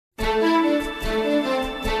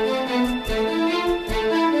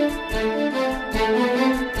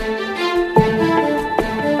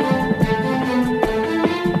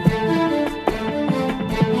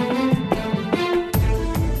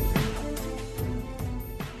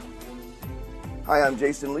Hi, I'm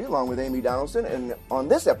Jason Lee, along with Amy Donaldson, and on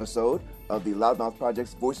this episode of the Loudmouth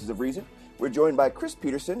Project's Voices of Reason, we're joined by Chris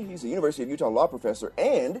Peterson. He's a University of Utah law professor,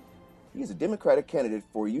 and he is a Democratic candidate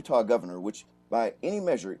for Utah governor, which by any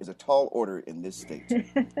measure is a tall order in this state.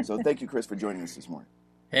 So thank you, Chris, for joining us this morning.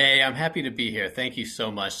 Hey, I'm happy to be here. Thank you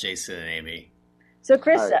so much, Jason and Amy. So,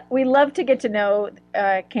 Chris, we love to get to know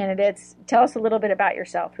candidates. Tell us a little bit about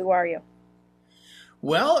yourself. Who are you?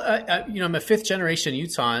 Well, I'm a fifth-generation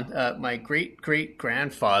Utahn. My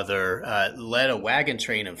great-great-grandfather led a wagon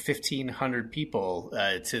train of 1,500 people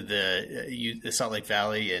to the Salt Lake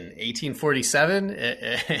Valley in 1847.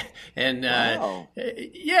 And wow.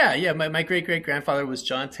 My great-great-grandfather was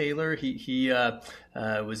John Taylor. He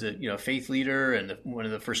was a faith leader and one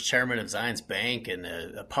of the first chairmen of Zions Bank and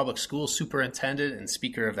a public school superintendent and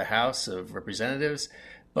Speaker of the House of Representatives.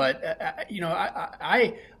 But,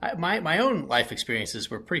 my own life experiences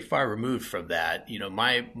were pretty far removed from that.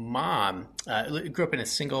 My mom grew up in a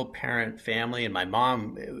single parent family, and my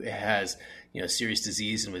mom has, serious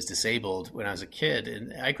disease and was disabled when I was a kid.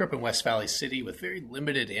 And I grew up in West Valley City with very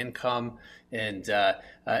limited income and,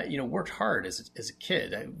 worked hard as a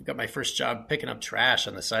kid. I got my first job picking up trash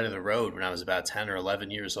on the side of the road when I was about 10 or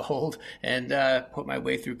 11 years old and put my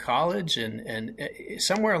way through college and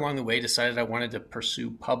somewhere along the way decided I wanted to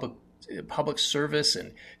pursue public service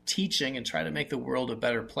and teaching and try to make the world a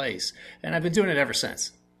better place. And I've been doing it ever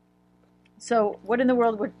since. So what in the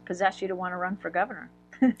world would possess you to want to run for governor?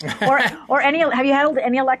 or have you held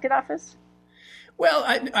any elected office? Well,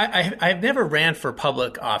 I've never ran for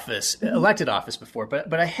public office, elected office before,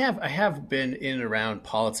 but I have been in and around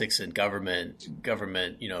politics and government,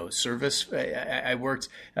 service. I worked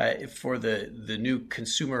for the new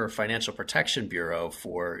Consumer Financial Protection Bureau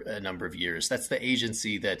for a number of years. That's the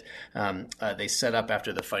agency that they set up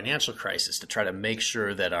after the financial crisis to try to make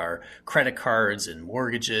sure that our credit cards and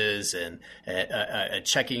mortgages and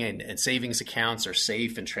checking and savings accounts are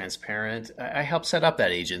safe and transparent. I helped set up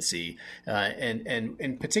that agency, and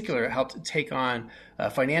in particular helped take on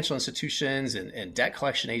financial institutions and debt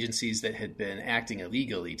collection agencies that had been acting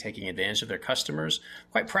illegally, taking advantage of their customers.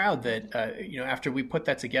 Quite proud that, after we put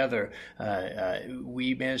that together,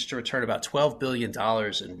 we managed to return about $12 billion in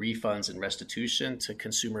refunds and restitution to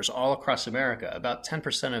consumers all across America, about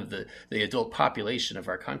 10% of the adult population of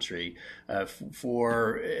our country,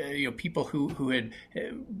 for people who had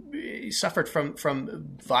suffered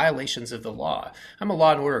from violations of the law. I'm a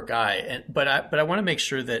law and order guy, but I want to make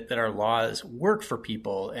sure that our laws work for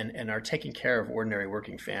people and are taking care of ordinary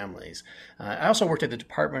working families. I also worked at the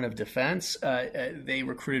Department of Defense. They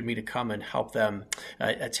recruited me to come and help them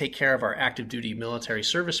take care of our active duty military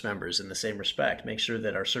service members in the same respect, make sure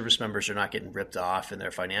that our service members are not getting ripped off in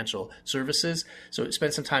their financial services. So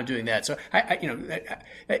spend some time doing that. So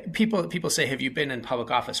people say, have you been in public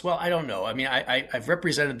office? Well, I don't know. I mean, I've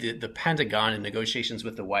represented the Pentagon in negotiations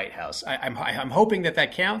with the White House. I'm hoping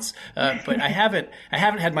that counts, but I haven't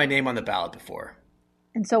had my name on the ballot before.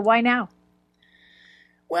 And so why now?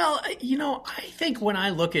 Well, I think when I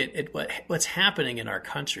look at what's happening in our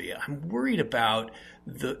country, I'm worried about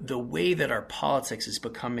the way that our politics is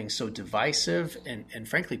becoming so divisive and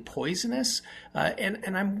frankly poisonous.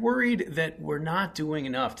 And I'm worried that we're not doing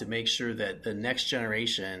enough to make sure that the next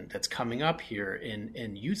generation that's coming up here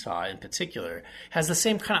in Utah in particular has the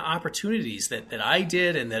same kind of opportunities that I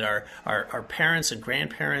did and that our parents and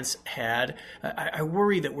grandparents had. I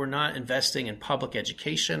worry that we're not investing in public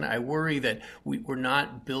education. I worry that we're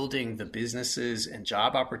not building the businesses and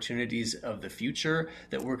job opportunities of the future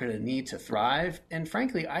that we're going to need to thrive. And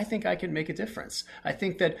frankly, I think I can make a difference. I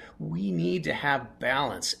think that we need to have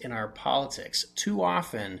balance in our politics. Too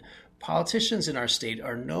often, politicians in our state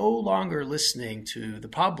are no longer listening to the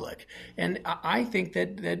public. And I think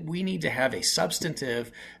that we need to have a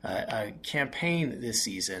substantive campaign this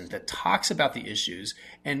season that talks about the issues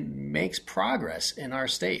and makes progress in our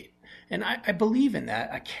state. And I believe in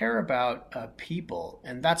that. I care about people,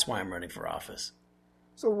 and that's why I'm running for office.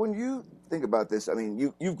 So when you think about this, I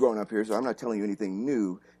mean, you've grown up here, so I'm not telling you anything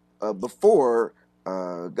new. Before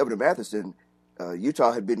Governor Matheson,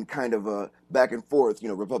 Utah had been kind of a back and forth,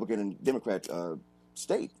 Republican and Democrat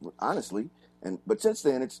state, honestly. But since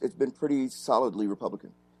then, it's been pretty solidly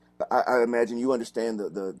Republican. I imagine you understand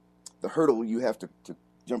the hurdle you have to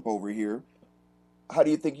jump over here. How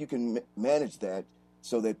do you think you can manage that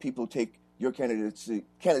so that people take your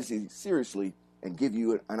candidacy seriously and give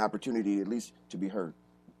you an opportunity at least to be heard?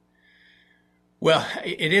 Well,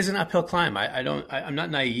 it is an uphill climb. I'm not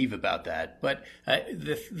naive about that. But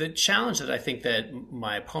the challenge that I think that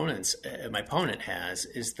my opponent has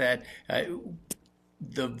is that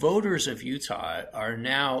the voters of Utah are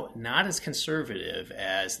now not as conservative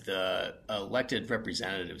as the elected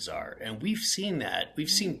representatives are. And we've seen that. We've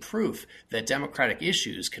seen proof that Democratic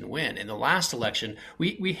issues can win. In the last election,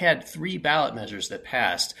 we had 3 ballot measures that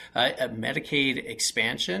passed. A Medicaid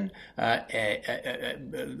expansion,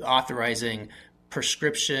 authorizing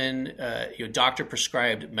prescription,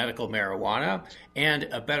 doctor-prescribed medical marijuana, and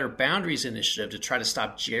a Better Boundaries initiative to try to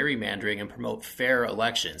stop gerrymandering and promote fair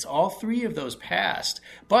elections. All 3 of those passed,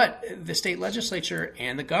 but the state legislature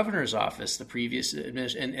and the governor's office, the previous and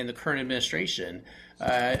the current administration,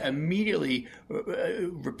 immediately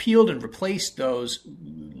repealed and replaced those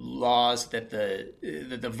laws that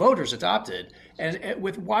the voters adopted, and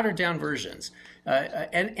with watered-down versions.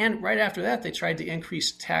 And right after that, they tried to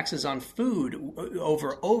increase taxes on food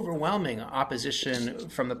over overwhelming opposition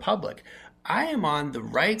from the public. I am on the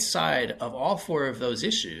right side of all 4 of those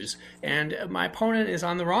issues, and my opponent is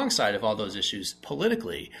on the wrong side of all those issues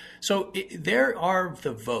politically. So there are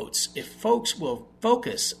the votes. If folks will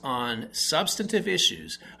focus on substantive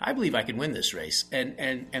issues, I believe I can win this race.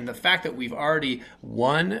 And the fact that we've already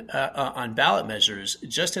won on ballot measures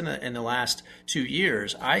just in the last 2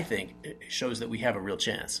 years, I think shows that we have a real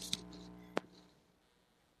chance.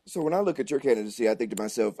 So when I look at your candidacy, I think to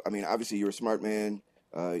myself, I mean, obviously you're a smart man.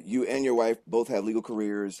 You and your wife both have legal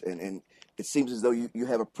careers, and it seems as though you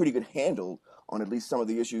have a pretty good handle on at least some of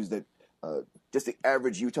the issues that just the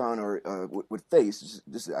average Utahn would face.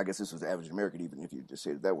 I guess this was the average American, even if you just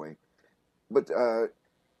say it that way. But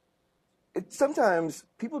sometimes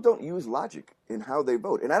people don't use logic in how they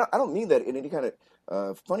vote, and I don't mean that in any kind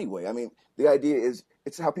of funny way. I mean, the idea is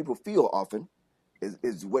it's how people feel often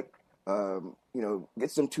is what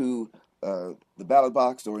gets them to the ballot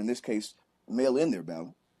box, or in this case, mail in their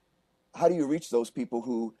ballot. How do you reach those people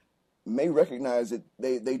who may recognize that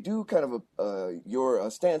they do kind of your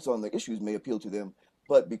stance on the issues may appeal to them,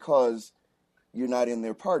 but because you're not in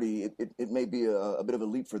their party, it may be a bit of a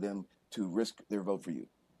leap for them to risk their vote for you?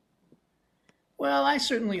 Well, I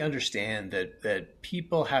certainly understand that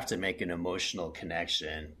people have to make an emotional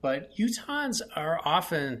connection, but Utahns are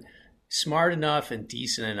often smart enough and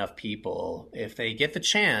decent enough people, if they get the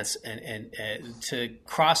chance and to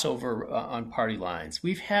cross over on party lines.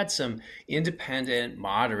 We've had some independent,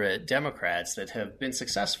 moderate Democrats that have been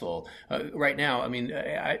successful. Right now, I mean,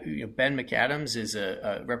 Ben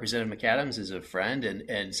McAdams Representative McAdams is a friend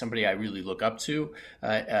and somebody I really look up to.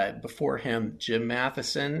 Before him, Jim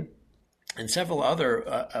Matheson, and several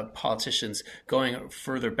other politicians going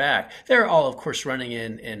further back. They're all, of course, running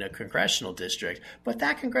in a congressional district, but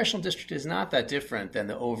that congressional district is not that different than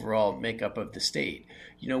the overall makeup of the state.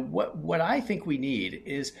 What I think we need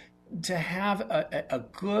is to have a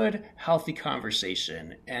good, healthy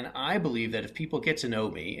conversation. And I believe that if people get to know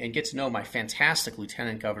me and get to know my fantastic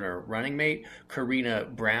Lieutenant Governor running mate, Karina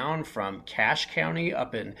Brown from Cache County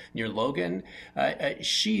up near Logan,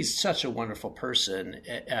 she's such a wonderful person.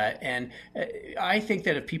 And I think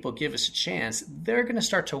that if people give us a chance, they're going to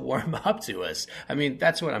start to warm up to us. I mean,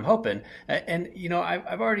 that's what I'm hoping. And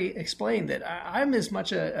I've already explained that I'm as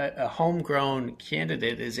much a homegrown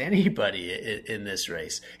candidate as anybody in this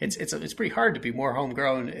race. It's pretty hard to be more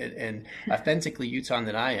homegrown and authentically Utahn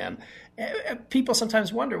than I am. People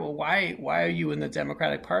sometimes wonder, well, why are you in the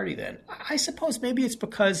Democratic Party then? I suppose maybe it's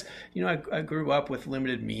because I grew up with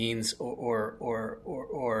limited means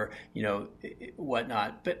or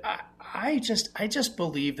whatnot. But I just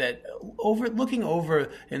believe that looking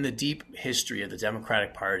over in the deep history of the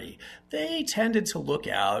Democratic Party, they tended to look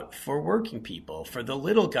out for working people, for the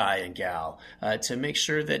little guy and gal, to make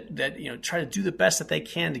sure that try to do the best that they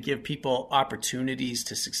can to give people opportunities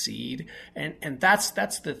to succeed. And that's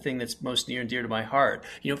the thing that's most near and dear to my heart.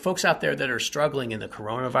 Folks out there that are struggling in the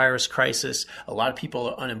coronavirus crisis, a lot of people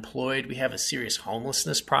are unemployed. We have a serious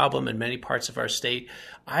homelessness problem in many parts of our state.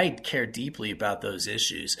 I care deeply about those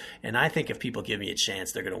issues. And I think if people give me a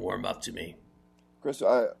chance, they're going to warm up to me. Chris,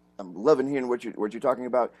 I'm loving hearing what you're talking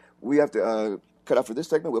about. We have to cut off for this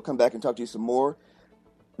segment. We'll come back and talk to you some more.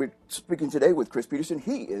 We're speaking today with Chris Peterson.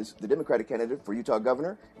 He is the Democratic candidate for Utah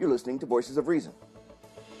governor. You're listening to Voices of Reason.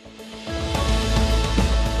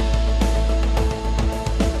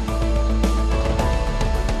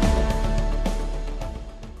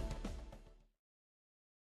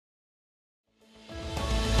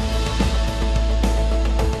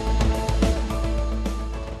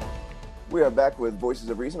 We are back with Voices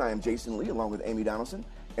of Reason. I am Jason Lee, along with Amy Donaldson.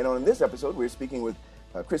 And on this episode, we're speaking with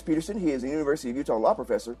Chris Peterson. He is a University of Utah law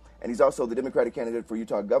professor, and he's also the Democratic candidate for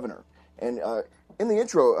Utah governor. And in the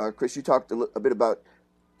intro, Chris, you talked a bit about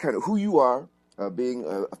kind of who you are, being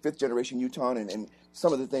a fifth-generation Utahn, and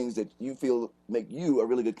some of the things that you feel make you a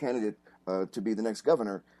really good candidate to be the next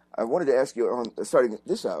governor. I wanted to ask you on starting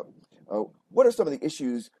this out. What are some of the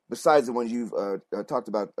issues besides the ones you've talked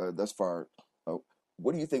about thus far?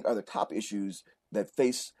 What do you think are the top issues that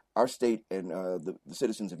face our state and the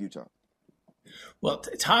citizens of Utah? Well,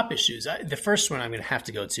 top issues. The first one I'm going to have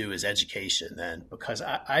to go to is education, then, because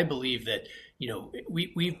I believe that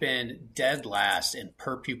we've been dead last in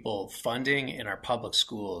per pupil funding in our public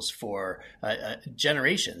schools for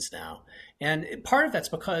generations now. And part of that's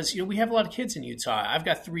because we have a lot of kids in Utah. I've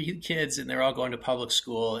got 3 kids, and they're all going to public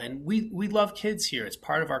school, and we love kids here. It's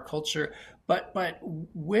part of our culture. But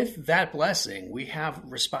with that blessing, we have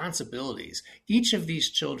responsibilities. Each of these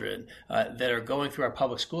children that are going through our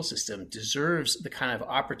public school system deserves the kind of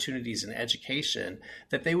opportunities and education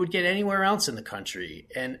that they would get anywhere else in the country.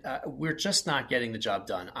 And we're just not getting the job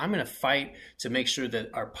done. I'm going to fight to make sure that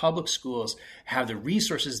our public schools have the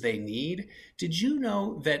resources they need. Did you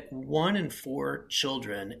know that 1 in 4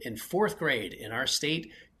 children in 4th grade in our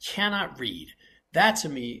state cannot read? That, to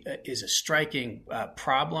me, is a striking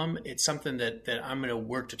problem. It's something that I'm going to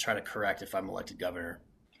work to try to correct if I'm elected governor.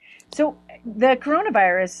 So the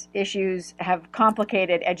coronavirus issues have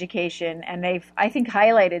complicated education, and they've, I think,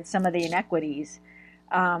 highlighted some of the inequities.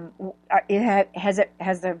 Has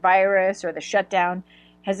the virus or the shutdown,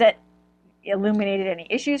 has it illuminated any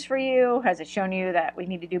issues for you? Has it shown you that we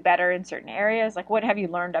need to do better in certain areas? Like, what have you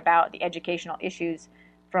learned about the educational issues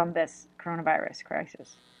from this coronavirus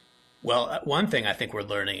crisis? Well, one thing I think we're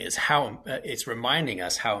learning is how it's reminding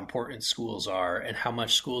us how important schools are and how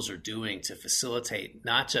much schools are doing to facilitate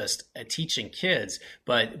not just teaching kids,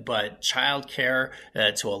 but childcare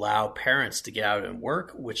to allow parents to get out and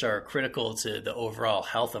work, which are critical to the overall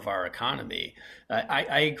health of our economy.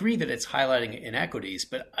 I agree that it's highlighting inequities,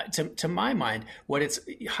 but to my mind, what it's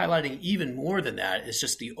highlighting even more than that is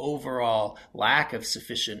just the overall lack of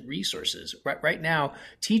sufficient resources. Right now,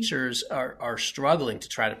 teachers are struggling to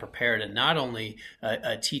try to prepare to not only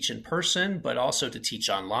teach in person, but also to teach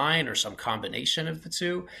online or some combination of the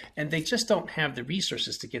two. And they just don't have the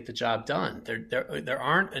resources to get the job done. There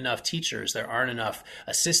aren't enough teachers. There aren't enough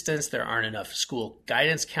assistants. There aren't enough school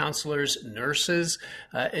guidance counselors, nurses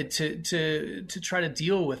to try to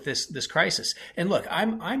deal with this crisis. And look,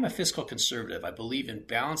 I'm a fiscal conservative. I believe in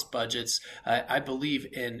balanced budgets. I believe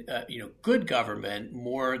in good government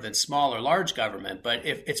more than small or large government. But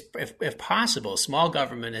if possible, small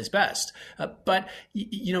government is best. But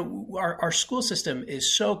our school system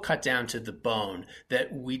is so cut down to the bone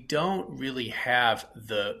that we don't really have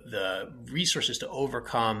the resources to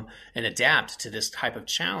overcome and adapt to this type of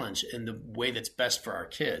challenge in the way that's best for our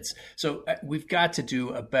kids. So we've got to do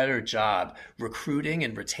a better job recruiting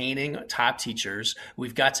and retaining top teachers.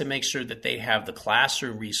 We've got to make sure that they have the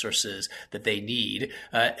classroom resources that they need.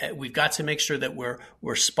 We've got to make sure that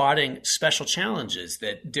we're spotting special challenges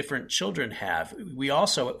that different children have. We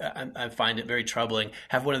also, I find it very troubling,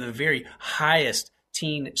 have one of the very highest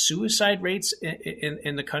teen suicide rates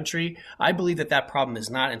in the country. I believe that problem is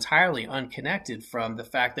not entirely unconnected from the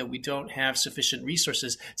fact that we don't have sufficient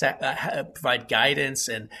resources to provide guidance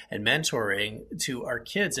and mentoring to our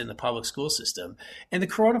kids in the public school system. And the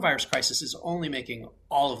coronavirus crisis is only making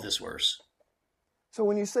all of this worse. So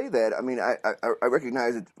when you say that, I mean, I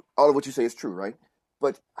recognize that all of what you say is true, right?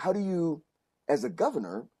 But how do you, as a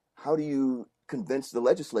governor, how do you convince the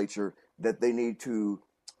legislature that they need to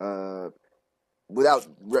without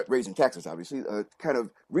raising taxes, obviously, kind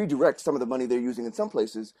of redirect some of the money they're using in some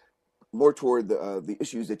places more toward the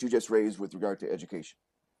issues that you just raised with regard to education?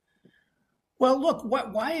 Well, look,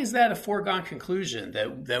 why is that a foregone conclusion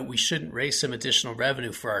that we shouldn't raise some additional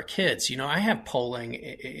revenue for our kids? I have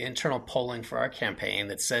internal polling for our campaign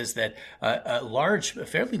that says that a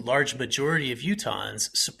fairly large majority of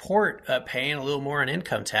Utahns support paying a little more in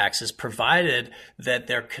income taxes, provided that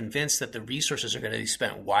they're convinced that the resources are going to be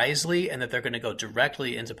spent wisely and that they're going to go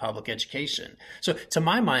directly into public education. So to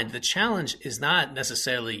my mind, the challenge is not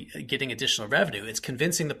necessarily getting additional revenue. It's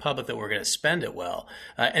convincing the public that we're going to spend it well.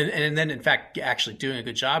 And then, in fact, actually doing a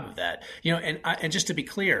good job of that. And just to be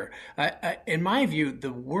clear, in my view,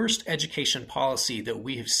 the worst education policy that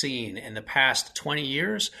we have seen in the past 20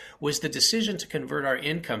 years was the decision to convert our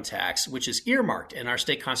income tax, which is earmarked in our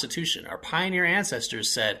state constitution. Our pioneer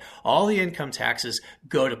ancestors said all the income taxes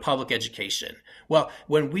go to public education. Well,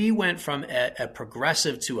 when we went from a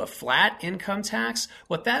progressive to a flat income tax,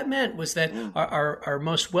 what that meant was that our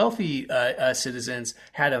most wealthy citizens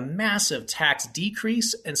had a massive tax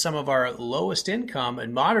decrease, and some of our low lowest income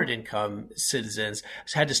and moderate income citizens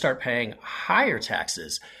had to start paying higher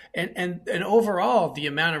taxes. And overall, the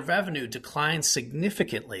amount of revenue declines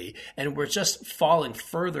significantly, and we're just falling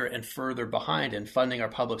further and further behind in funding our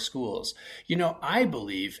public schools. I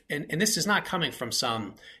believe, and this is not coming from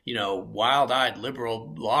some, wild-eyed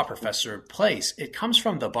liberal law professor place. It comes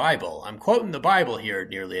from the Bible. I'm quoting the Bible here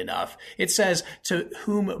nearly enough. It says, to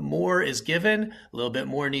whom more is given, a little bit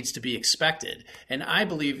more needs to be expected. And I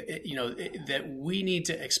believe, that we need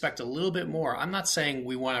to expect a little bit more. I'm not saying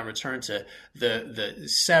we want to return to the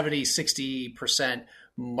 70, 60%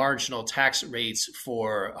 marginal tax rates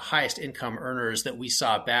for highest income earners that we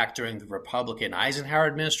saw back during the Republican Eisenhower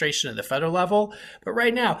administration at the federal level. But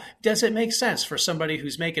right now, does it make sense for somebody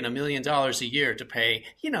who's making $1 million a year to pay,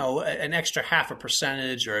 an extra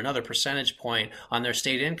 0.5% or another percentage point on their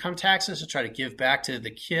state income taxes to try to give back to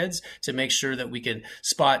the kids to make sure that we can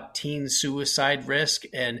spot teen suicide risk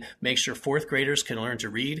and make sure fourth graders can learn to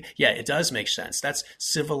read? Yeah, it does make sense. That's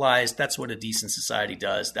civilized. That's what a decent society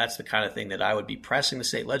does. That's the kind of thing that I would be pressing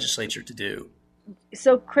the state legislature to do.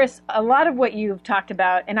 So, Chris, a lot of what you've talked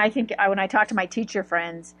about, and I think when I talk to my teacher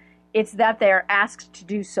friends, it's that they're asked to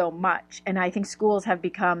do so much. And I think schools have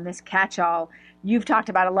become this catch-all. You've talked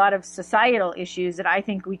about a lot of societal issues that I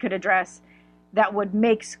think we could address that would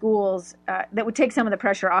make schools, that would take some of the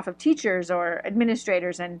pressure off of teachers or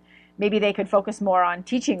administrators, and maybe they could focus more on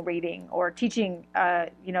teaching reading or teaching,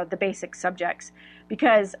 the basic subjects.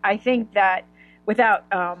 Because I think that without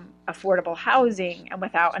affordable housing and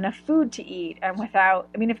without enough food to eat and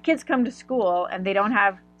if kids come to school and they don't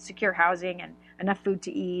have secure housing and enough food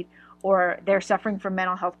to eat, or they're suffering from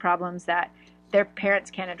mental health problems that their parents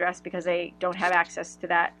can't address because they don't have access to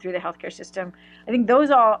that through the healthcare system, I think those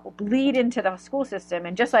all bleed into the school system.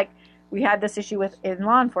 And just like we had this issue in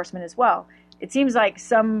law enforcement as well, it seems like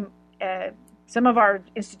some of our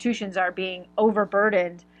institutions are being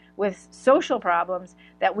overburdened with social problems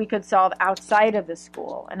that we could solve outside of the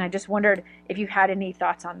school. And I just wondered if you had any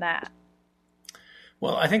thoughts on that.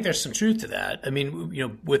 Well, I think there's some truth to that. I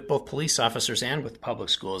mean, with both police officers and with public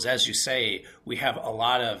schools, as you say, we have a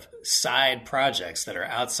lot of side projects that are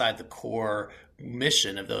outside the core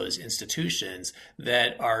mission of those institutions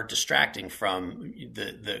that are distracting from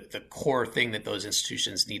the core thing that those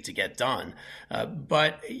institutions need to get done.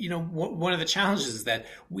 But one of the challenges is that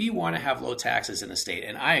we want to have low taxes in the state,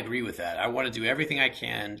 and I agree with that. I want to do everything I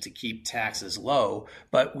can to keep taxes low,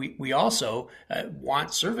 but we also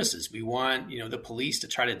want services. We want the police to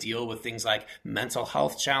try to deal with things like mental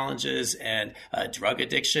health challenges and drug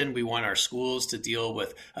addiction. We want our schools to deal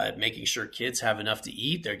with making sure kids have enough to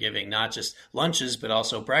eat. They're giving not just lunches, but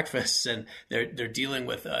also breakfasts, and they're dealing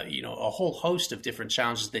with a whole host of different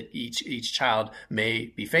challenges that each child may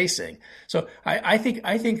be facing. So I think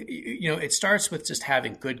it starts with just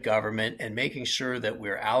having good government and making sure that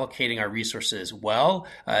we're allocating our resources well,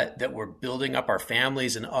 that we're building up our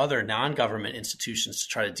families and other non-government institutions to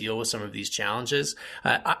try to deal with some of these challenges.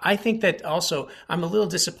 I think that also I'm a little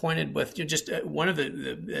disappointed with just one of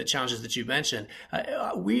the challenges that you mentioned.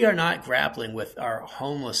 We are not grappling with our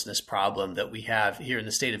homelessness problem that we have here in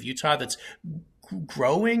the state of Utah that's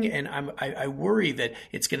growing, and I worry that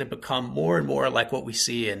it's going to become more and more like what we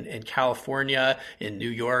see in California, in New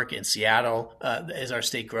York, in Seattle, as our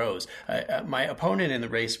state grows. My opponent in the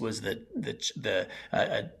race was the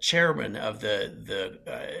chairman of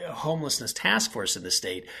the homelessness task force in the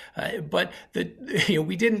state, but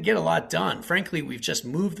we didn't get a lot done. Frankly, we've just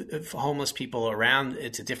moved homeless people around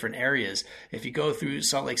to different areas. If you go through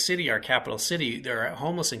Salt Lake City, our capital city, there are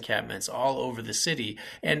homeless encampments all over the city,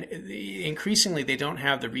 and increasingly they don't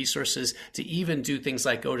have the resources to even do things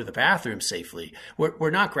like go to the bathroom safely. We're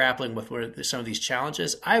not grappling with some of these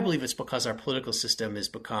challenges. I believe it's because our political system has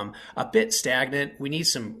become a bit stagnant. We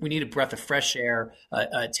need a breath of fresh air,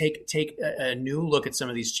 take a new look at some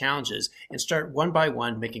of these challenges and start one by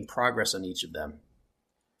one making progress on each of them.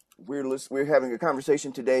 We're having a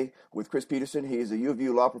conversation today with Chris Peterson. He is a U of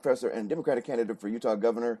U law professor and Democratic candidate for Utah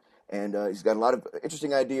governor, and he's got a lot of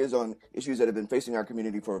interesting ideas on issues that have been facing our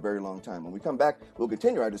community for a very long time. When we come back, we'll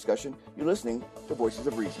continue our discussion. You're listening to Voices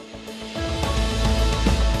of Reason.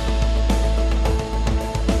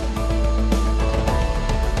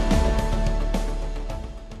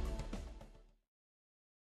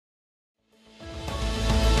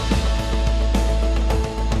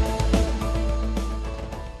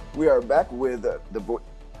 We are back with the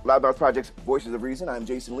Loudmouth Project's Voices of Reason. I'm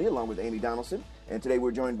Jason Lee, along with Amy Donaldson, and today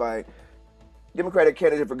we're joined by Democratic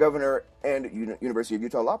candidate for governor and University of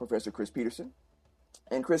Utah law professor Chris Peterson.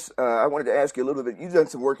 And Chris, I wanted to ask you a little bit. You've done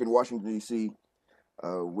some work in Washington, D.C.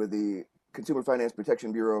 With the Consumer Finance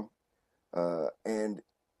Protection Bureau, and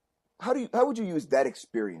how would you use that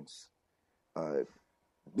experience,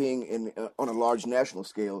 being on a large national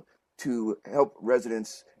scale, to help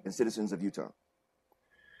residents and citizens of Utah?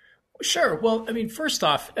 Sure. Well, I mean, first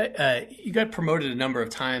off, you got promoted a number of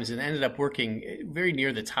times and ended up working very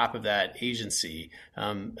near the top of that agency.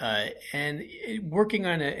 And working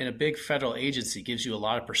in a big federal agency gives you a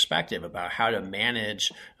lot of perspective about how to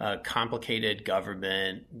manage complicated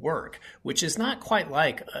government work, which is not quite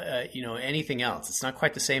like anything else. It's not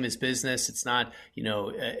quite the same as business. It's not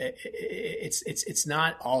it's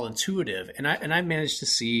not all intuitive. And I managed to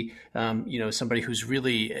see somebody who's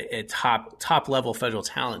really a top level federal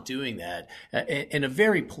talent doing that in a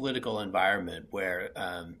very political environment where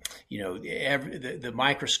the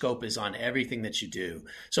microscope is on everything that you do.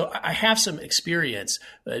 So I have some experience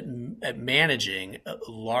at managing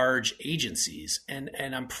large agencies, and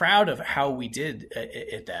I'm proud of how we did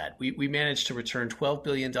at that. We managed to return $12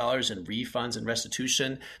 billion in refunds and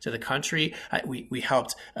restitution to the country. We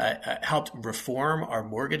helped reform our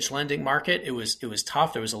mortgage lending market. It was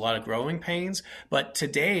tough. There was a lot of growing pains, but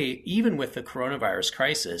today, even with the coronavirus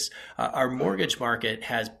crisis, our mortgage market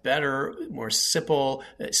has better, more simple,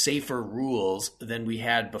 safer rules than we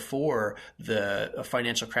had before the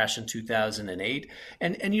financial crash in 2008.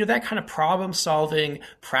 And that kind of problem solving,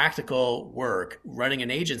 practical work running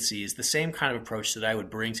an agency is the same kind of approach that I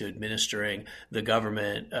would bring to administering the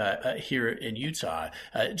government here in Utah,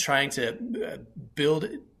 trying to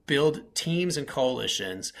build teams and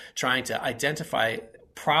coalitions, trying to identify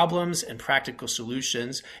problems and practical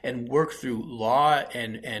solutions and work through law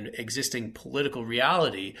and existing political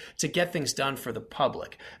reality to get things done for the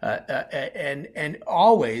public. And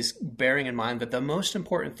always bearing in mind that the most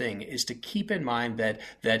important thing is to keep in mind that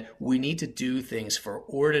we need to do things for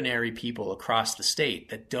ordinary people across the state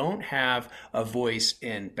that don't have a voice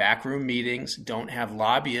in backroom meetings, don't have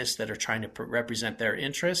lobbyists that are trying to represent their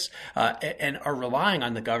interests, and are relying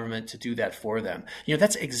on the government to do that for them.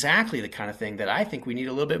 That's exactly the kind of thing that I think we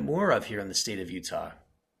need a little bit more of here in the state of Utah.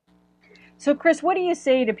 So, Chris, what do you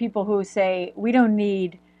say to people who say we don't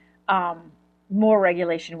need more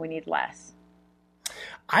regulation, we need less?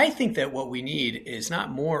 I think that what we need is not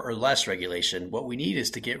more or less regulation. What we need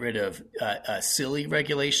is to get rid of silly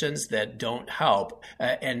regulations that don't help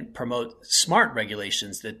and promote smart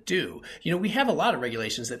regulations that do. We have a lot of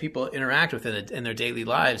regulations that people interact with in their daily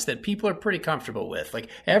lives that people are pretty comfortable with. Like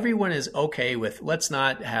everyone is okay with, let's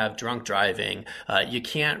not have drunk driving. You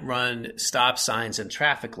can't run stop signs and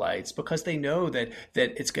traffic lights because they know that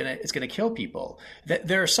it's gonna kill people.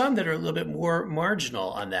 There are some that are a little bit more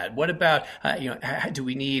marginal on that. What about do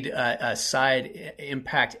we need side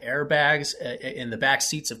impact airbags in the back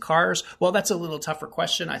seats of cars? Well, that's a little tougher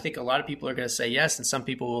question. I think a lot of people are going to say yes, and some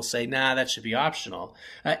people will say, nah, that should be optional.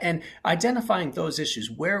 And identifying those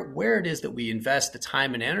issues, where it is that we invest the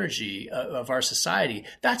time and energy of our society,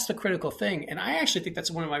 that's the critical thing. And I actually think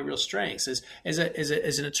that's one of my real strengths. As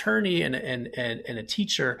an attorney and a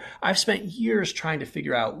teacher, I've spent years trying to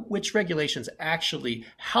figure out which regulations actually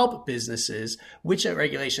help businesses, which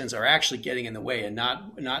regulations are actually getting in the way and not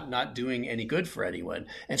doing any good for anyone,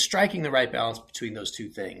 and striking the right balance between those two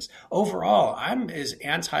things. Overall, I'm as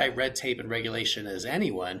anti-red tape and regulation as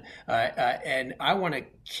anyone, and I want to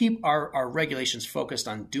keep our regulations focused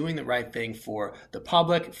on doing the right thing for the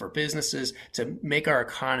public, for businesses, to make our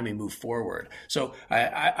economy move forward. So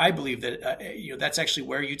I believe that that's actually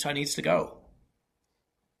where Utah needs to go.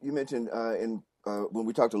 You mentioned when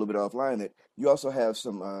we talked a little bit offline that you also have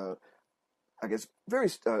some, I guess, very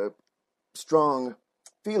strong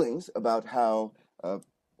feelings about how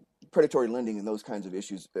predatory lending and those kinds of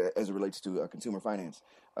issues as it relates to consumer finance.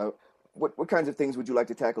 What kinds of things would you like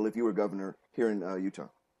to tackle if you were governor here in Utah?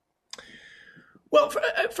 Well,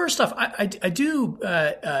 first off, I do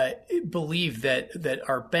believe that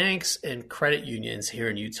our banks and credit unions here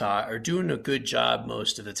in Utah are doing a good job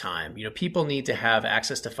most of the time. People need to have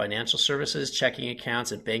access to financial services, checking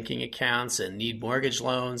accounts and banking accounts, and need mortgage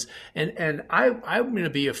loans. And I'm going to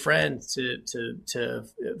be a friend to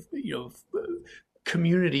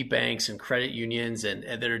community banks and credit unions and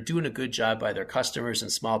that are doing a good job by their customers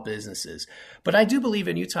and small businesses. But I do believe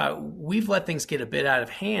in Utah, we've let things get a bit out of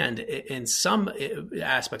hand in some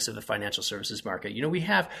aspects of the financial services market. We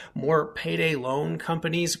have more payday loan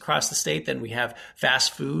companies across the state than we have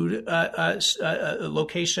fast food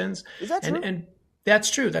locations. Is that true? And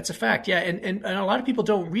That's true. That's a fact. Yeah. And a lot of people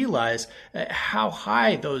don't realize how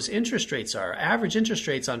high those interest rates are. Average interest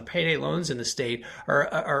rates on payday loans in the state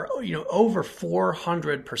are over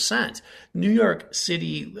 400%. New York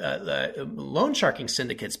City loan sharking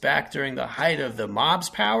syndicates back during the height of the mob's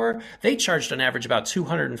power, they charged on average about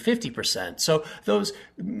 250%. So those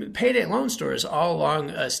payday loan stores all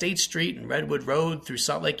along State Street and Redwood Road through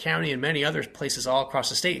Salt Lake County and many other places all across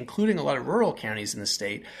the state, including a lot of rural counties in the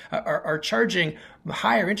state, are charging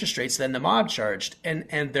higher interest rates than the mob charged,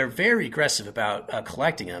 and they're very aggressive about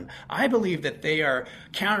collecting them. I believe that they are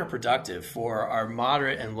counterproductive for our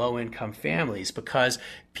moderate and low income families because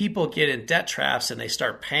people get in debt traps and they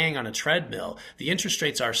start paying on a treadmill. The interest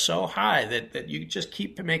rates are so high that you just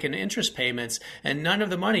keep making interest payments and none of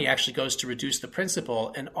the money actually goes to reduce the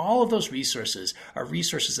principal. And all of those resources are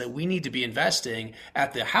resources that we need to be investing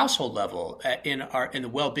at the household level in the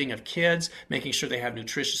well-being of kids, making sure they have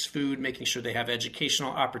nutritious food, making sure they have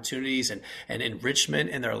educational opportunities and enrichment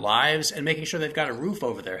in their lives, and making sure they've got a roof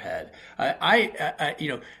over their head.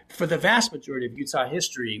 For the vast majority of Utah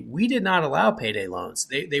history, we did not allow payday loans.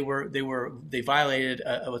 They violated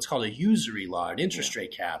what's called a usury law, an interest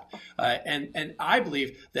rate cap, and I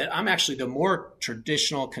believe that I'm actually the more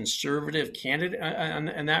traditional conservative candidate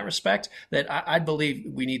in that respect. That I believe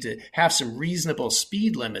we need to have some reasonable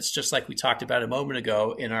speed limits, just like we talked about a moment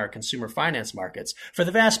ago in our consumer finance markets. For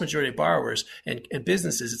the vast majority of borrowers and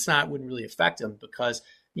businesses, wouldn't really affect them because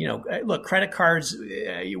look, credit cards,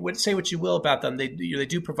 you would say what you will about them. They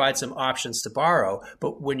do provide some options to borrow.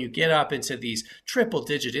 But when you get up into these triple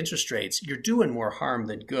digit interest rates, you're doing more harm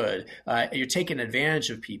than good. You're taking advantage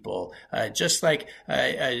of people. Just like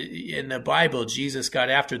in the Bible, Jesus got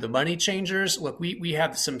after the money changers. Look, we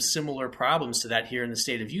have some similar problems to that here in the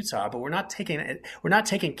state of Utah, but we're not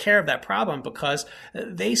taking care of that problem because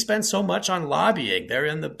they spend so much on lobbying. They're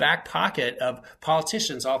in the back pocket of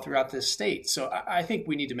politicians all throughout this state. So I think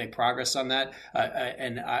we need to make progress on that.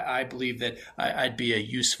 And I believe that I'd be a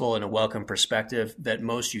useful and a welcome perspective that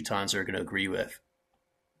most Utahns are going to agree with.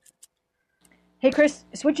 Hey, Chris,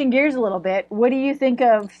 switching gears a little bit, what do you think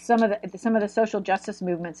of some of the social justice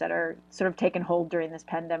movements that are sort of taken hold during this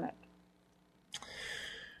pandemic?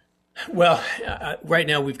 Well, right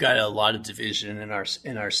now we've got a lot of division in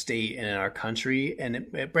our state and in our country, and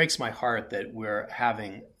it breaks my heart that we're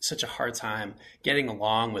having such a hard time getting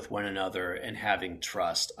along with one another and having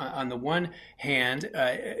trust. On the one hand,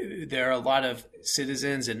 there are a lot of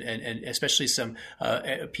citizens and especially some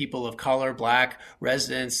people of color, Black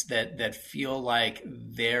residents that feel like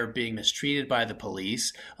they're being mistreated by the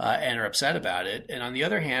police and are upset about it. And on the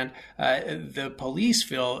other hand, the police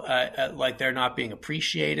feel like they're not being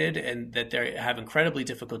appreciated and that they have incredibly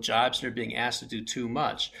difficult jobs and are being asked to do too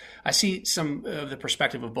much. I see some of the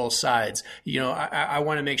perspective of both sides. I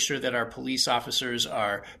want to make sure that our police officers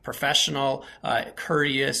are professional,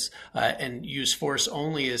 courteous, and use force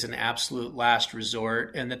only as an absolute last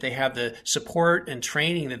resort, and that they have the support and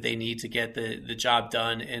training that they need to get the job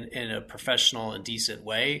done in a professional and decent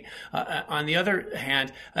way. On the other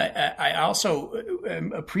hand, I also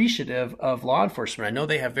am appreciative of law enforcement. I know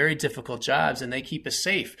they have very difficult jobs and they keep us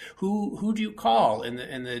safe. Who do you call in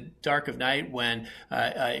the dark of night when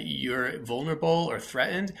you're vulnerable or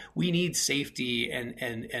threatened? We need safety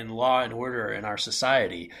and law and order in our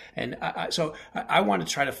society. And so I want to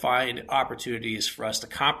try to find opportunities for us to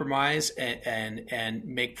compromise and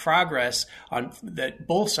make progress on that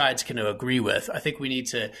both sides can agree with. I think we need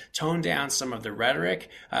to tone down some of the rhetoric.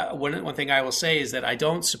 One thing I will say is that I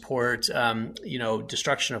don't support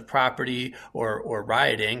destruction of property or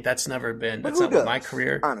rioting. That's never been my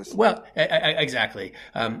career. Honestly. Well, exactly.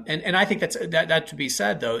 And I think that to be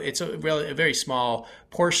said, though, it's a very small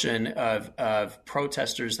portion of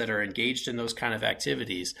protesters that are engaged in those kind of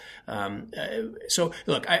activities. So,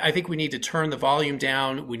 look, I think we need to turn the volume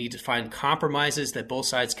down. We need to find compromises that both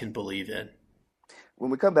sides can believe in. When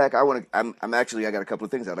we come back, I got a couple of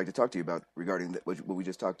things I'd like to talk to you about regarding what we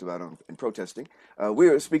just talked about in protesting. We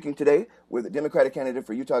are speaking today with the Democratic candidate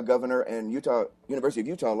for Utah governor and University of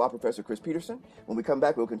Utah law professor Chris Peterson. When we come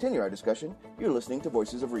back, we'll continue our discussion. You're listening to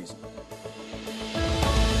Voices of Reason.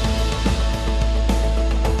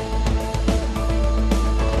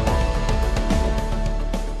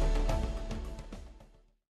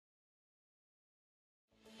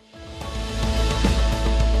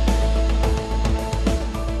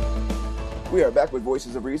 We are back with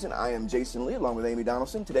Voices of Reason. I am Jason Lee, along with Amy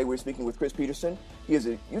Donaldson. Today we're speaking with Chris Peterson. He is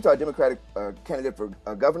a Utah Democratic candidate for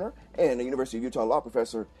governor and a University of Utah law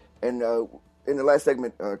professor. And in the last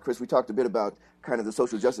segment, Chris, we talked a bit about kind of the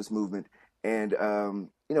social justice movement. And, one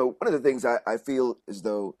of the things I feel as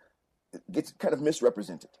though it gets kind of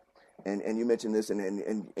misrepresented. and you mentioned this,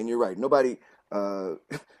 and you're right. Nobody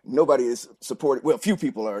nobody is supportive. Well, few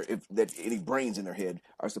people are, if that any brains in their head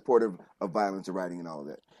are supportive of violence or rioting and all of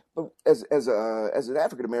that. But as an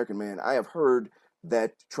African American man, I have heard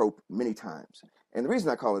that trope many times, and the reason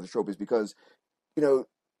I call it a trope is because, you know,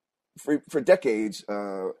 for decades,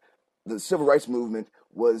 the civil rights movement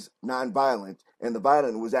was nonviolent, and the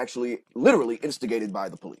violence was actually literally instigated by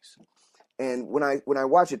the police. And when I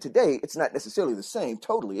watch it today, it's not necessarily the same,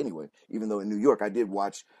 totally anyway. Even though in New York, I did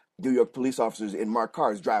watch New York police officers in marked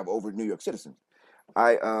cars drive over New York citizens.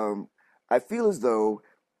 I feel as though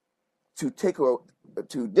to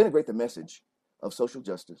denigrate the message of social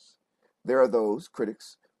justice, there are those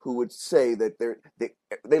critics who would say that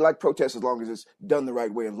they like protests as long as it's done the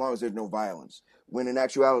right way, as long as there's no violence. When in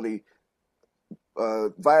actuality,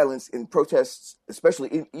 violence in protests,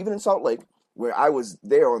 especially even in Salt Lake, where I was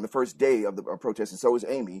there on the first day of the protest, and so was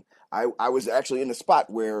Amy. I was actually in the spot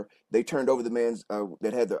where they turned over the man's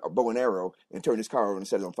that had the bow and arrow and turned his car over and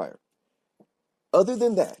set it on fire. Other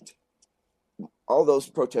than that, all those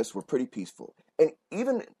protests were pretty peaceful. And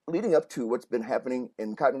even leading up to what's been happening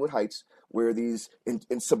in Cottonwood Heights, where these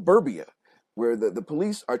in suburbia, where the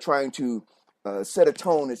police are trying to set a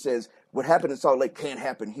tone that says what happened in Salt Lake can't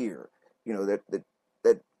happen here. You know,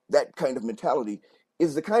 that kind of mentality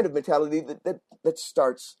is the kind of mentality that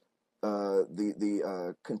starts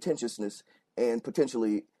the contentiousness and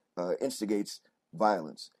potentially instigates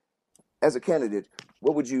violence. As a candidate,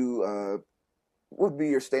 what would be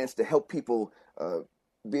your stance to help people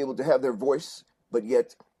be able to have their voice, but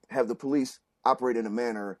yet have the police operate in a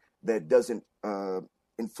manner that doesn't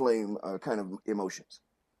inflame kind of emotions?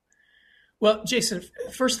 Well, Jason,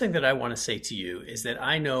 first thing that I want to say to you is that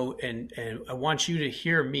I know, and I want you to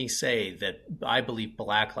hear me say that I believe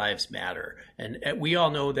Black lives matter. And we all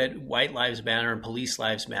know that white lives matter and police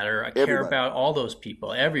lives matter. I care about all those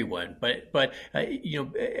people, everyone. But you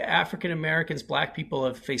know, African Americans, Black people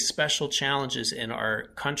have faced special challenges in our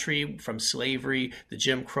country, from slavery, the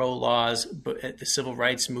Jim Crow laws, the civil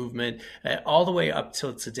rights movement, all the way up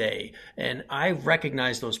till today. And I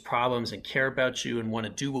recognize those problems and care about you and want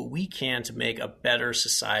to do what we can to make a better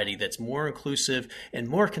society that's more inclusive and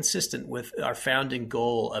more consistent with our founding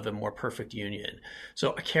goal of a more perfect union.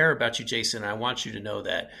 So I care about you, Jason, and I want you to know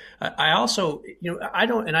that. I also, you know,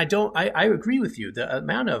 I agree with you. The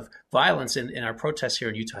amount of violence in our protests here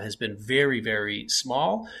in Utah has been very, very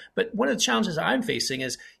small. But one of the challenges I'm facing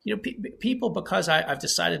is, you know, people, because I've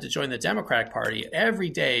decided to join the Democratic Party, every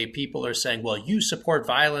day people are saying, well, you support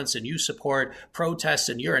violence and you support protests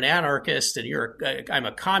and you're an anarchist and I'm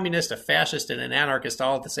a communist, a fascist, and an anarchist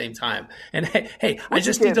all at the same time. And hey, I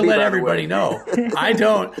just need to let everybody know, I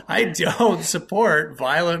don't support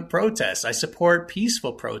violent protests. I support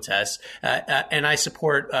peaceful protests, and I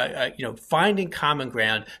support you know, finding common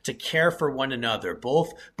ground to care for one another,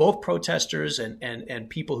 both protesters and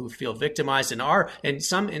people who feel victimized and are in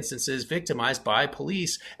some instances victimized by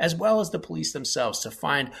police, as well as the police themselves, to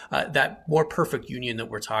find that more perfect union that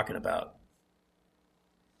we're talking about.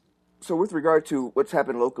 So, with regard to what's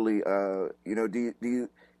happened locally, you know,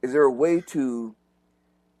 is there a way to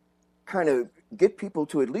kind of get people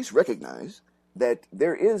to at least recognize that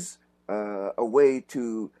there is a way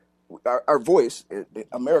to our voice?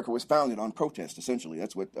 America was founded on protest, essentially.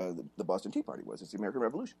 That's what the Boston Tea Party was. It's the American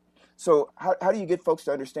Revolution. So, how do you get folks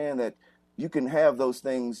to understand that you can have those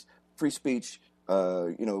things, free speech,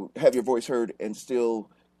 you know, have your voice heard, and still,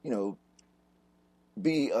 you know,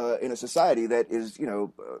 be in a society that is, you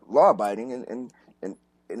know, law-abiding and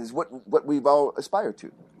is what we've all aspired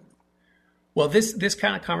to? Well, this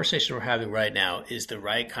kind of conversation we're having right now is the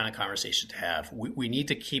right kind of conversation to have. We need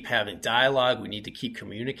to keep having dialogue. We need to keep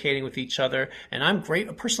communicating with each other. And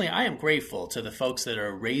personally, I am grateful to the folks that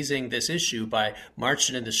are raising this issue by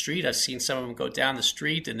marching in the street. I've seen some of them go down the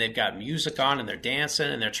street and they've got music on and they're dancing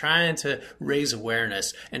and they're trying to raise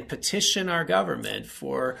awareness and petition our government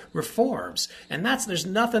for reforms. And there's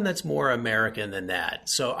nothing that's more American than that.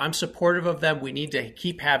 So I'm supportive of them. We need to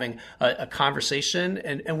keep having a conversation,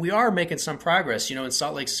 and we are making some progress. You know, in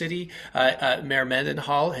Salt Lake City, Mayor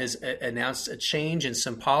Mendenhall has announced a change in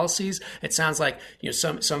some policies. It sounds like, you know,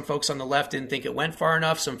 some folks on the left didn't think it went far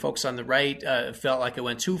enough. Some folks on the right felt like it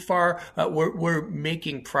went too far. We're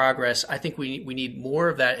making progress. I think we need more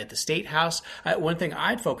of that at the State House. One thing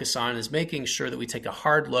I'd focus on is making sure that we take a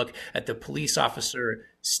hard look at the police officer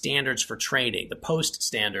standards for training, the post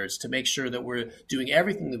standards, to make sure that we're doing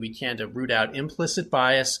everything that we can to root out implicit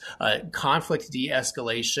bias, conflict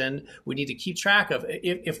de-escalation. We need to keep track of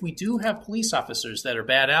if we do have police officers that are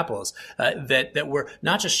bad apples, that we're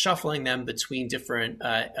not just shuffling them between different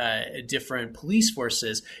police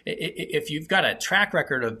forces. If you've got a track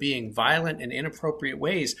record of being violent in inappropriate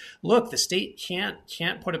ways, look, the state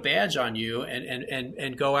can't put a badge on you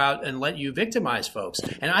and go out and let you victimize folks.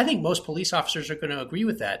 And I think most police officers are going to agree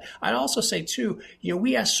with that. I'd also say too,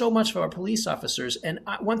 we ask so much of our police officers, and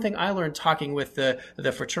one thing I learned talking with the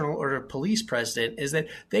Fraternal Order of Police president is that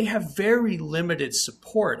they have very limited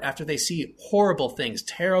support after they see horrible things,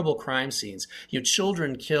 terrible crime scenes,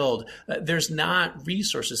 children killed. There's not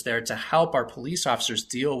resources there to help our police officers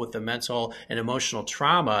deal with the mental and emotional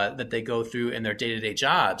trauma that they go through in their day-to-day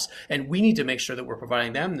jobs. And we need to make sure that we're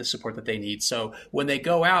providing them the support that they need. So when they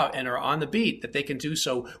go out and are on the beat, that they can do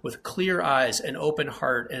so with clear eyes, an open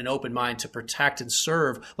heart, and an open mind to protect and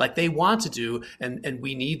serve like they want to do, and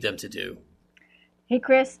we need them to do. Hey,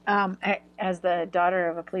 Chris, as the daughter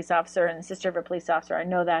of a police officer and the sister of a police officer, I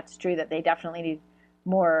know that's true that they definitely need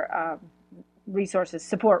more resources,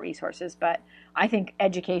 support resources, but I think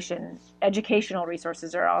educational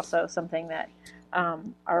resources are also something that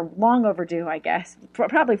are long overdue, I guess,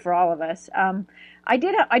 probably for all of us. I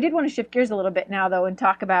did want to shift gears a little bit now, though, and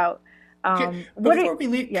talk about before we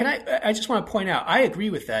leave, I just want to point out, I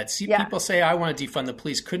agree with that. People say I want to defund the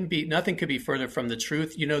police. Nothing could be further from the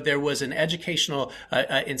truth. There was an educational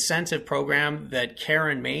incentive program that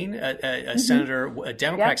Karen Maine, a senator, a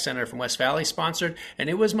Democratic senator from West Valley, sponsored, and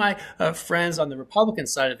it was my friends on the Republican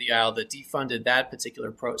side of the aisle that defunded that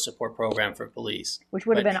particular support program for police, which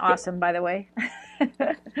would have been awesome, by the way.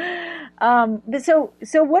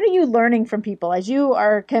 So what are you learning from people as you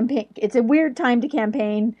are campaigning? It's a weird time to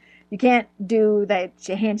campaign. You can't do that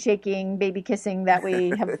handshaking, baby kissing that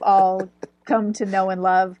we have all come to know and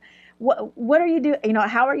love. What are you doing?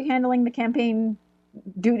 How are you handling the campaign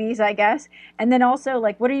duties, I guess? And then also,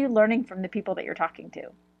 what are you learning from the people that you're talking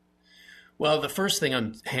to? Well, the first thing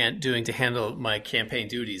I'm doing to handle my campaign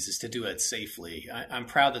duties is to do it safely. I'm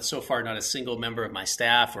proud that so far not a single member of my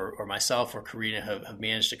staff or myself or Karina have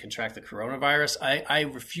managed to contract the coronavirus. I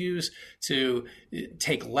refuse to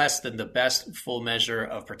take less than the best full measure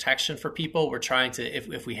of protection for people. We're trying to,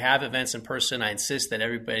 if we have events in person, I insist that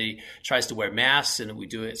everybody tries to wear masks and we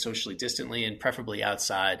do it socially distantly and preferably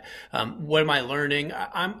outside. What am I learning?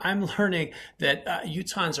 I'm learning that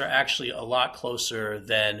Utahns are actually a lot closer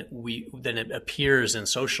than it appears in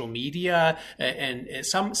social media and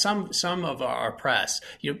some of our press.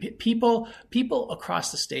 People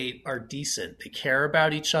across the state are decent. They care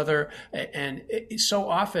about each other, and so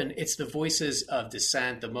often it's the voices of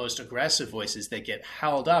dissent, the most aggressive voices, that get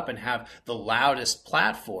held up and have the loudest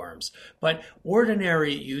platforms. But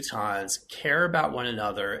ordinary Utahns care about one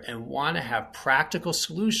another and want to have practical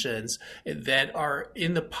solutions that are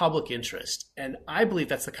in the public interest. And I believe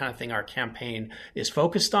that's the kind of thing our campaign is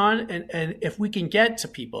focused on. And if we can get to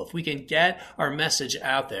people, if we can get our message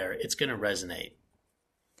out there, it's going to resonate.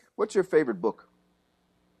 What's your favorite book?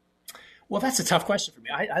 Well, that's a tough question for me.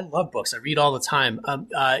 I love books. I read all the time.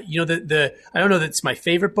 I don't know that it's my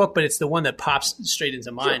favorite book, but it's the one that pops straight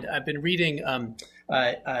into mind. Sure. I've been reading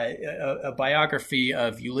a biography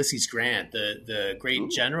of Ulysses Grant, the great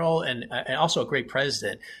general and also a great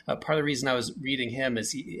president. Part of the reason I was reading him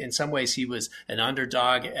is in some ways he was an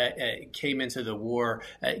underdog, came into the war,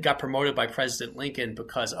 got promoted by President Lincoln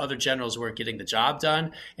because other generals weren't getting the job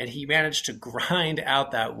done, and he managed to grind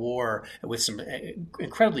out that war with some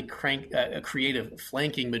incredibly creative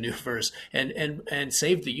flanking maneuvers and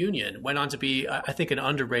saved the Union. Went on to be, I think, an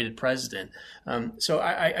underrated president. So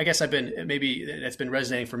I guess maybe that's been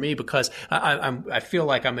resonating for me because I feel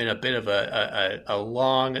like I'm in a bit of a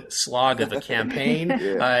long slog of a campaign,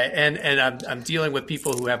 and I'm dealing with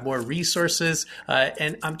people who have more resources,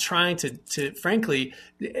 and I'm trying to frankly,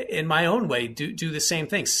 in my own way, do the same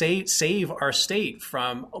thing, save our state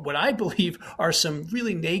from what I believe are some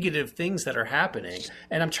really negative things that are happening,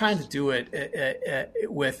 and I'm trying to do it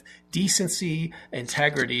with decency,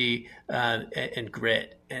 integrity, and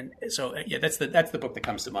grit. And so, that's the book that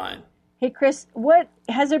comes to mind. Hey, Chris,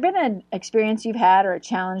 has there been an experience you've had or a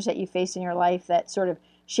challenge that you faced in your life that sort of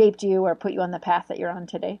shaped you or put you on the path that you're on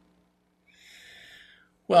today?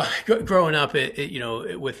 Well, growing up,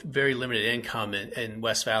 with very limited income in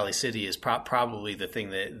West Valley City is probably the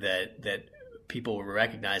thing that people will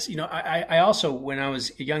recognize. I also, when I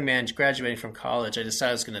was a young man graduating from college, I decided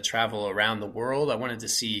I was going to travel around the world. I wanted to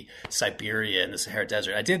see Siberia and the Sahara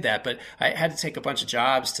Desert. I did that, but I had to take a bunch of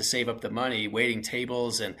jobs to save up the money, waiting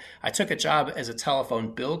tables. And I took a job as a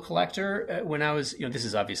telephone bill collector when I was, this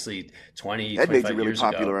is obviously 20, that 25 made you really years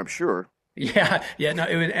popular, ago. I'm sure. Yeah. No,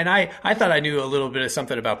 and I thought I knew a little bit of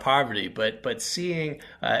something about poverty, but seeing,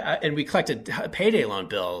 and we collected payday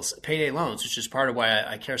loans, which is part of why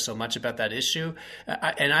I care so much about that issue.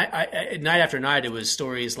 And I night after night, it was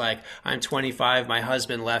stories like, I'm 25, my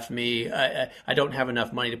husband left me, I don't have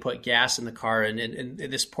enough money to put gas in the car, and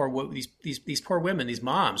these poor women, these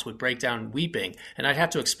moms would break down weeping, and I'd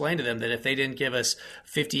have to explain to them that if they didn't give us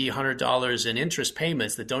 $50, $100 in interest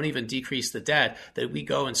payments that don't even decrease the debt, that we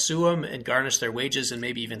go and sue them and garnish their wages and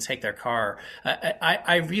maybe even take their car.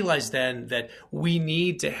 I realized then that we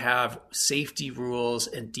need to have safety rules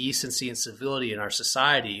and decency and civility in our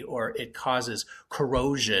society, or it causes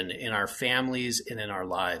corrosion in our families and in our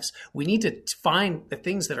lives. We need to find the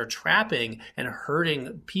things that are trapping and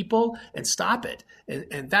hurting people and stop it.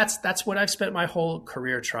 And that's what I've spent my whole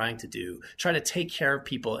career trying to do, try to take care of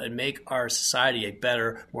people and make our society a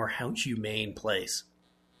better, more humane place.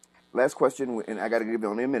 Last question, and I got to give you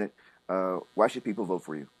only a minute. Why should people vote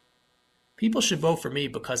for you? People should vote for me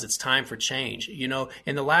because it's time for change.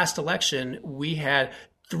 In the last election, we had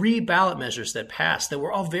 3 ballot measures that passed that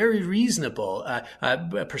were all very reasonable.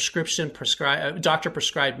 Doctor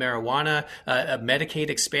prescribed marijuana, Medicaid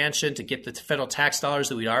expansion to get the federal tax dollars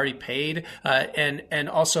that we'd already paid, and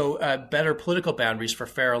also better political boundaries for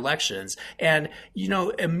fair elections. And,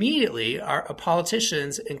 immediately our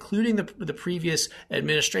politicians, including the previous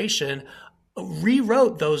administration,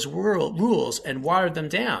 rewrote those rules and watered them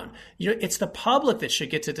down. It's the public that should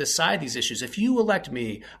get to decide these issues. If you elect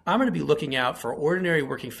me, I'm going to be looking out for ordinary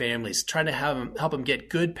working families, trying to help them get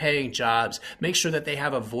good paying jobs, make sure that they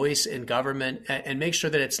have a voice in government, and make sure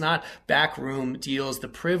that it's not backroom deals, the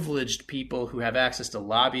privileged people who have access to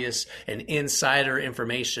lobbyists and insider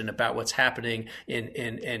information about what's happening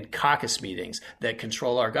in caucus meetings that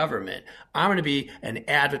control our government. I'm going to be an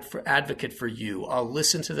advocate for you. I'll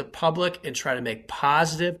listen to the public and try to make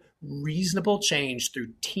positive, reasonable change through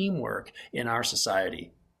teamwork in our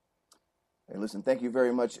society. Hey, listen, thank you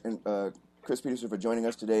very much, Chris Peterson, for joining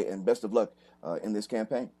us today, and best of luck in this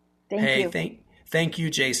campaign. Thank you,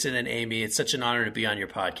 Jason and Amy. It's such an honor to be on your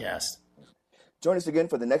podcast. Join us again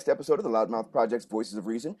for the next episode of the Loudmouth Project's Voices of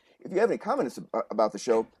Reason. If you have any comments about the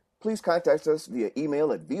show, please contact us via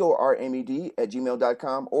email at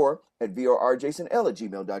vormed@gmail.com or at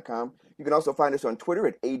vorjasonl@gmail.com. You can also find us on Twitter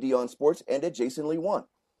at ADOnSports and at JasonLee1.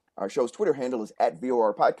 Our show's Twitter handle is at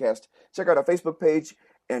VOR Podcast. Check out our Facebook page,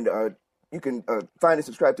 and you can find and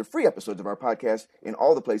subscribe to free episodes of our podcast in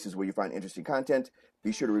all the places where you find interesting content.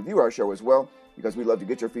 Be sure to review our show as well, because we love to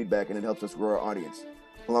get your feedback and it helps us grow our audience.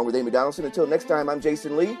 Along with Amy Donaldson, until next time, I'm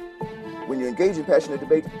Jason Lee. When you engage in passionate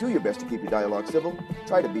debate, do your best to keep your dialogue civil.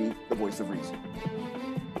 Try to be the voice of reason.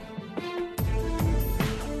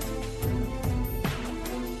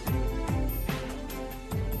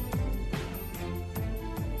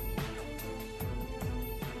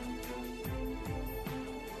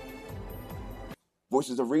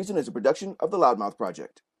 Voices of Reason is a production of the Loudmouth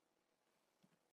Project.